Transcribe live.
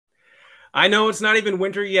I know it's not even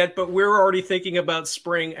winter yet, but we're already thinking about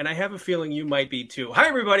spring, and I have a feeling you might be too. Hi,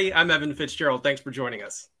 everybody. I'm Evan Fitzgerald. Thanks for joining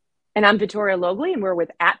us. And I'm Vittoria Logli, and we're with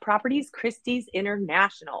At Properties Christie's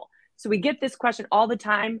International. So we get this question all the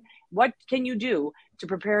time. What can you do to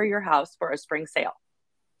prepare your house for a spring sale?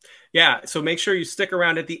 Yeah, so make sure you stick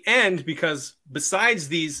around at the end because besides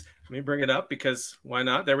these, let me bring it up because why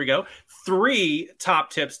not? There we go. 3 top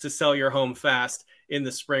tips to sell your home fast in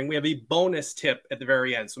the spring. We have a bonus tip at the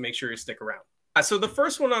very end, so make sure you stick around. So the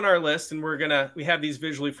first one on our list, and we have these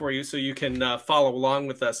visually for you so you can follow along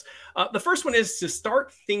with us. The first one is to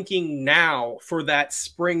start thinking now for that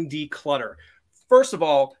spring declutter. First of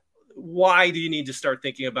all, why do you need to start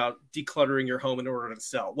thinking about decluttering your home in order to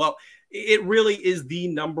sell? Well, it really is the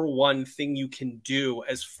number one thing you can do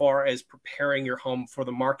as far as preparing your home for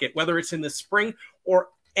the market, whether it's in the spring or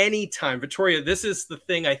anytime. Vittoria, this is the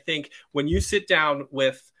thing I think when you sit down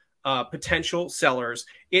with potential sellers,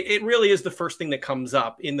 it really is the first thing that comes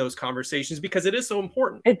up in those conversations because it is so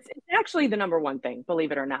important. It's actually the number one thing,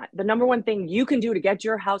 believe it or not. The number one thing you can do to get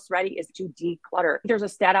your house ready is to declutter. There's a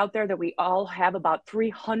stat out there that we all have about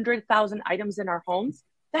 300,000 items in our homes.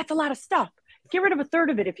 That's a lot of stuff. Get rid of a third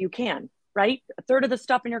of it if you can, right? A third of the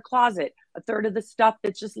stuff in your closet, a third of the stuff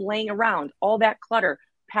that's just laying around, all that clutter.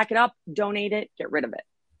 Pack it up, donate it, get rid of it.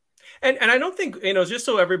 And I don't think, just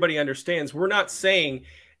so everybody understands, we're not saying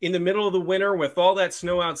in the middle of the winter with all that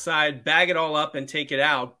snow outside, bag it all up and take it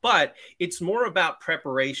out. But it's more about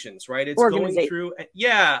preparations, right? It's going through,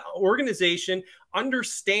 yeah, organization,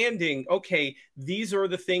 understanding, okay, these are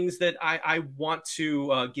the things that I want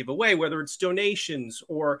to give away, whether it's donations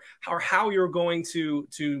or how you're going to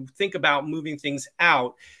think about moving things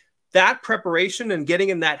out. That preparation and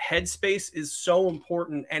getting in that headspace is so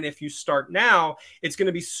important. And if you start now, it's going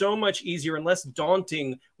to be so much easier and less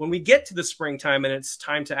daunting when we get to the springtime and it's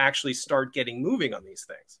time to actually start getting moving on these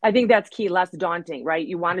things. I think that's key, less daunting, right?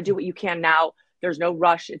 You want to do what you can now. There's no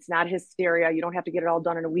rush. It's not hysteria. You don't have to get it all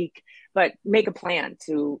done in a week, but make a plan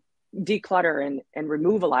to declutter and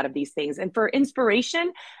remove a lot of these things. And for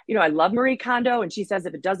inspiration, I love Marie Kondo, and she says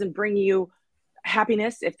if it doesn't bring you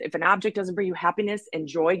happiness, if an object doesn't bring you happiness and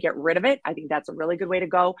joy, get rid of it. I think that's a really good way to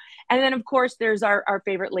go. And then of course there's our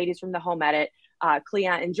favorite ladies from the Home Edit, Clea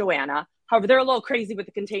and Joanna. However, they're a little crazy with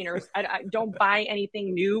the containers. I don't buy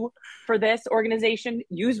anything new for this organization.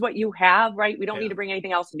 Use what you have, right? We don't need to bring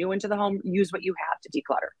anything else new into the home. Use what you have to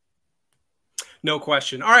declutter. No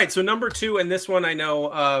question. All right, so number 2, and this one I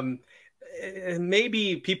know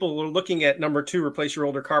maybe people are looking at number 2, replace your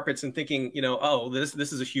older carpets, and thinking, oh, this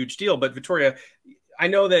is a huge deal. But Vittoria, I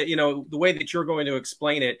know that, the way that you're going to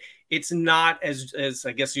explain it, it's not as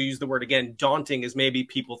I guess you use the word again, daunting as maybe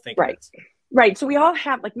people think. Right. Right. So we all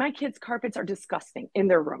have, like, my kids' carpets are disgusting in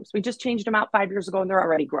their rooms. We just changed them out 5 years ago and they're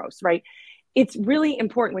already gross, right? It's really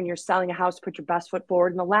important when you're selling a house, put your best foot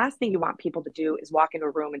forward. And the last thing you want people to do is walk into a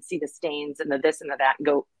room and see the stains and the this and the that and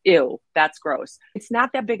go, ew, that's gross. It's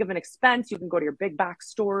not that big of an expense. You can go to your big box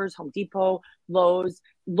stores, Home Depot, Lowe's,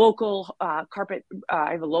 local carpet.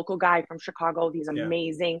 I have a local guy from Chicago. He's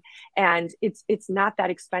amazing. Yeah. And it's not that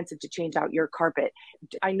expensive to change out your carpet.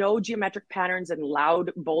 I know geometric patterns and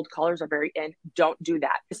loud, bold colors are very in. Don't do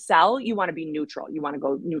that. To sell, you want to be neutral. You want to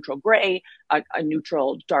go neutral gray, a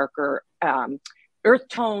neutral, darker earth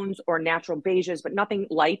tones or natural beiges, but nothing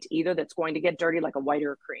light either that's going to get dirty, like a white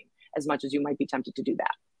or a cream, as much as you might be tempted to do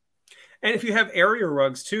that. And if you have area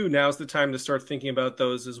rugs too, now's the time to start thinking about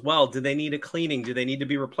those as well. Do they need a cleaning? Do they need to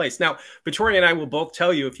be replaced? Now, Vittoria and I will both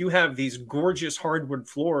tell you, if you have these gorgeous hardwood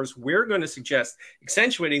floors, we're going to suggest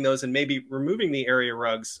accentuating those and maybe removing the area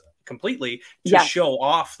rugs completely to show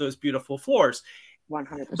off those beautiful floors.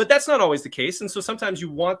 100%. But that's not always the case. And so sometimes you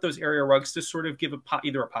want those area rugs to sort of give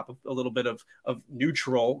either a pop of a little bit of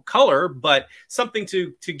neutral color, but something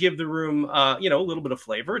to give the room, a little bit of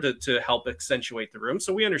flavor to help accentuate the room.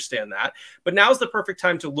 So we understand that. But now's the perfect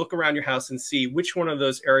time to look around your house and see which one of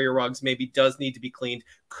those area rugs maybe does need to be cleaned,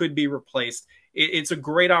 could be replaced. It's a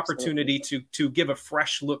great opportunity to give a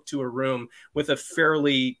fresh look to a room with a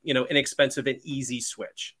fairly, inexpensive and easy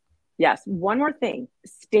switch. Yes. One more thing,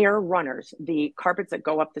 stair runners, the carpets that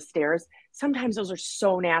go up the stairs. Sometimes those are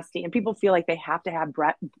so nasty and people feel like they have to have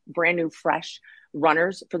brand new, fresh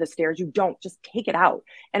runners for the stairs. You don't, just take it out.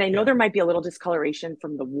 And I know there might be a little discoloration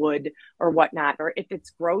from the wood or whatnot, or if it's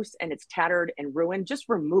gross and it's tattered and ruined, just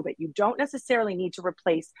remove it. You don't necessarily need to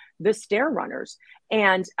replace the stair runners.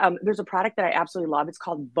 And there's a product that I absolutely love. It's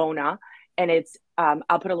called Bona. And it's,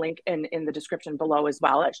 I'll put a link in the description below as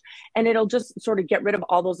well. And it'll just sort of get rid of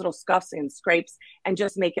all those little scuffs and scrapes and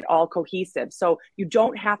just make it all cohesive. So you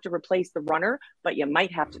don't have to replace the runner, but you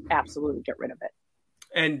might have to absolutely get rid of it.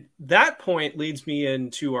 And that point leads me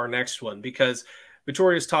into our next one, because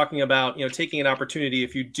Vittoria is talking about, taking an opportunity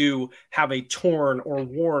if you do have a torn or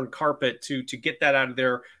worn carpet to get that out of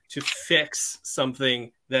there, to fix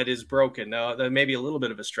something that is broken. Now, that may be a little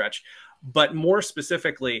bit of a stretch, but more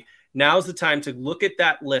specifically, now's the time to look at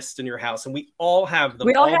that list in your house, and we all have them.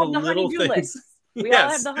 We all all have the little honey-do things. list. We Yes.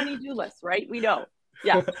 all have the honey-do list, right? We know.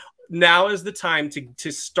 Yeah. Now is the time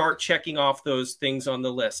to start checking off those things on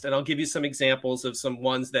the list. And I'll give you some examples of some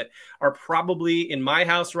ones that are probably in my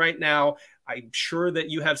house right now. I'm sure that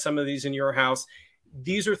you have some of these in your house.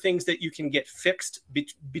 These are things that you can get fixed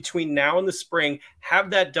between now and the spring. Have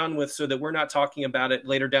that done with, so that we're not talking about it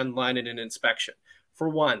later down the line in an inspection. For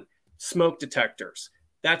one, smoke detectors.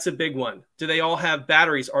 That's a big one. Do they all have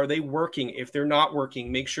batteries? Are they working? If they're not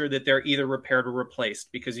working, make sure that they're either repaired or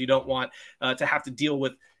replaced, because you don't want to have to deal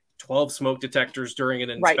with 12 smoke detectors during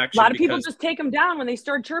an inspection. Right. A lot of people just take them down when they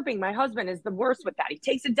start chirping. My husband is the worst with that. He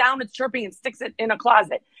takes it down, it's chirping, and sticks it in a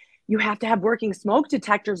closet. You have to have working smoke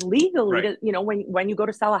detectors legally, right, to, when you go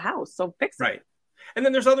to sell a house. So fix it. Right. And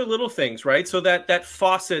then there's other little things, right? So that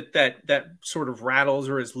faucet that sort of rattles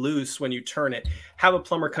or is loose when you turn it, have a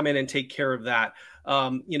plumber come in and take care of that.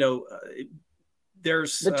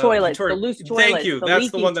 There's the toilet, the loose toilet. Thank you.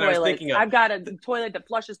 That's the one that I was thinking of. I've got a toilet that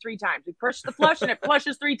flushes 3 times. We push the flush and it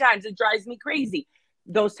flushes 3 times. It drives me crazy.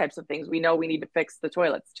 Those types of things. We know we need to fix the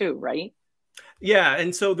toilets too, right? Yeah.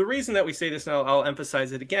 And so the reason that we say this, and I'll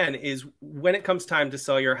emphasize it again, is when it comes time to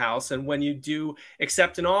sell your house, and when you do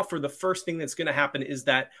accept an offer, the first thing that's going to happen is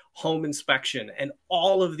that home inspection. And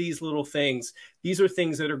all of these little things, these are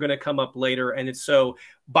things that are going to come up later. And it's so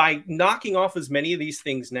by knocking off as many of these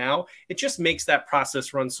things now, it just makes that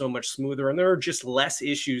process run so much smoother. And there are just less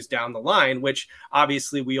issues down the line, which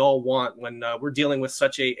obviously we all want when we're dealing with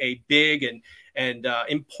such a big and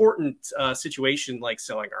important situation like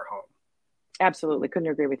selling our home. Absolutely. Couldn't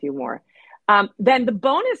agree with you more. Then the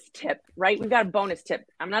bonus tip, right? We've got a bonus tip.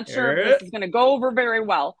 I'm not sure if this is going to go over very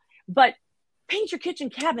well, but paint your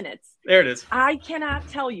kitchen cabinets. There it is. I cannot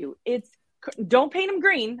tell you. Don't paint them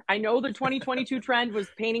green. I know the 2022 trend was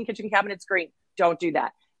painting kitchen cabinets green. Don't do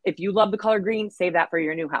that. If you love the color green, save that for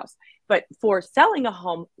your new house. But for selling a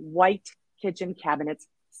home, white kitchen cabinets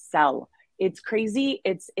sell. It's crazy.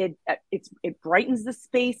 It brightens the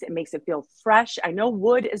space. It makes it feel fresh. I know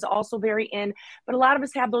wood is also very in, but a lot of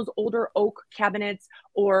us have those older oak cabinets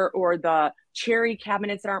or the cherry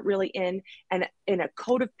cabinets that aren't really in. And a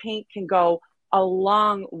coat of paint can go a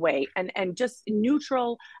long way. And just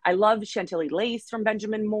neutral. I love Chantilly Lace from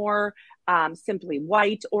Benjamin Moore, Simply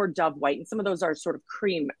White or Dove White. And some of those are sort of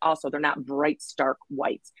cream also. They're not bright, stark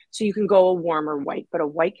whites. So you can go a warmer white, but a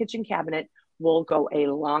white kitchen cabinet will go a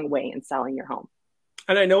long way in selling your home.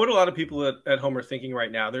 And I know what a lot of people at home are thinking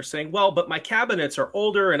right now. They're saying, well, but my cabinets are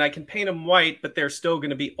older and I can paint them white, but they're still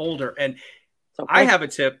going to be older. And I have a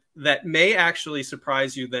tip that may actually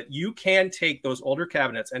surprise you, that you can take those older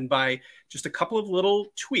cabinets and by just a couple of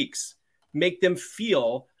little tweaks, make them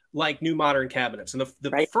feel like new modern cabinets. And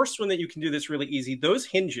the first one that you can do this really easy, those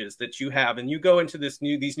hinges that you have, and you go into these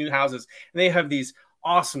new houses and they have these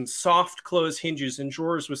awesome soft close hinges and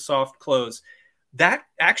drawers with soft close. That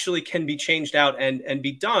actually can be changed out and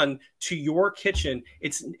be done to your kitchen.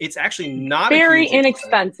 It's actually not very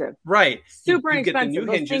inexpensive. Right. Super inexpensive.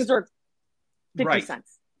 Those things are 50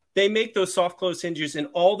 cents. They make those soft close hinges in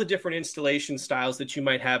all the different installation styles that you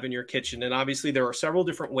might have in your kitchen. And obviously there are several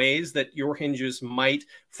different ways that your hinges might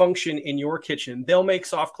function in your kitchen. They'll make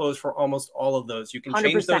soft close for almost all of those. You can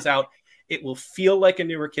change 100%. those out. It will feel like a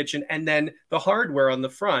newer kitchen. And then the hardware on the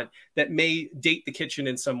front that may date the kitchen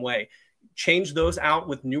in some way, change those out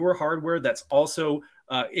with newer hardware. That's also,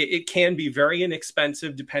 it can be very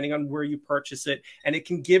inexpensive depending on where you purchase it. And it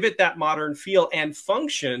can give it that modern feel and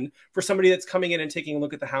function for somebody that's coming in and taking a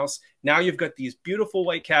look at the house. Now you've got these beautiful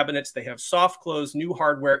white cabinets. They have soft close, new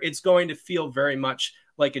hardware. It's going to feel very much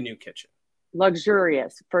like a new kitchen.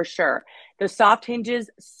 Luxurious for sure. The soft hinges,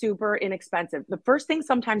 super inexpensive. The first thing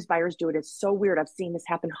sometimes buyers do, it is so weird. I've seen this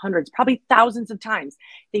happen hundreds, probably thousands of times.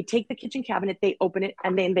 They take the kitchen cabinet, they open it,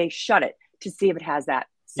 and then they shut it to see if it has that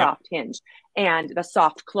soft hinge and the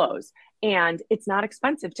soft close. And it's not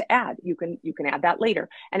expensive to add. You can add that later.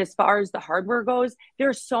 And as far as the hardware goes, there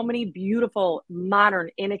are so many beautiful,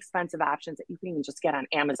 modern, inexpensive options that you can even just get on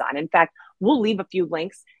Amazon. In fact, we'll leave a few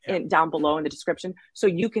links down below in the description so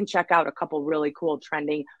you can check out a couple really cool,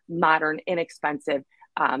 trending, modern, inexpensive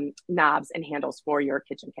knobs and handles for your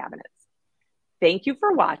kitchen cabinets. Thank you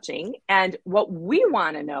for watching. And what we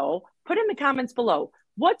want to know, put in the comments below,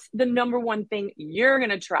 what's the #1 thing you're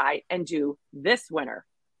going to try and do this winter?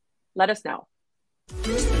 Let us know.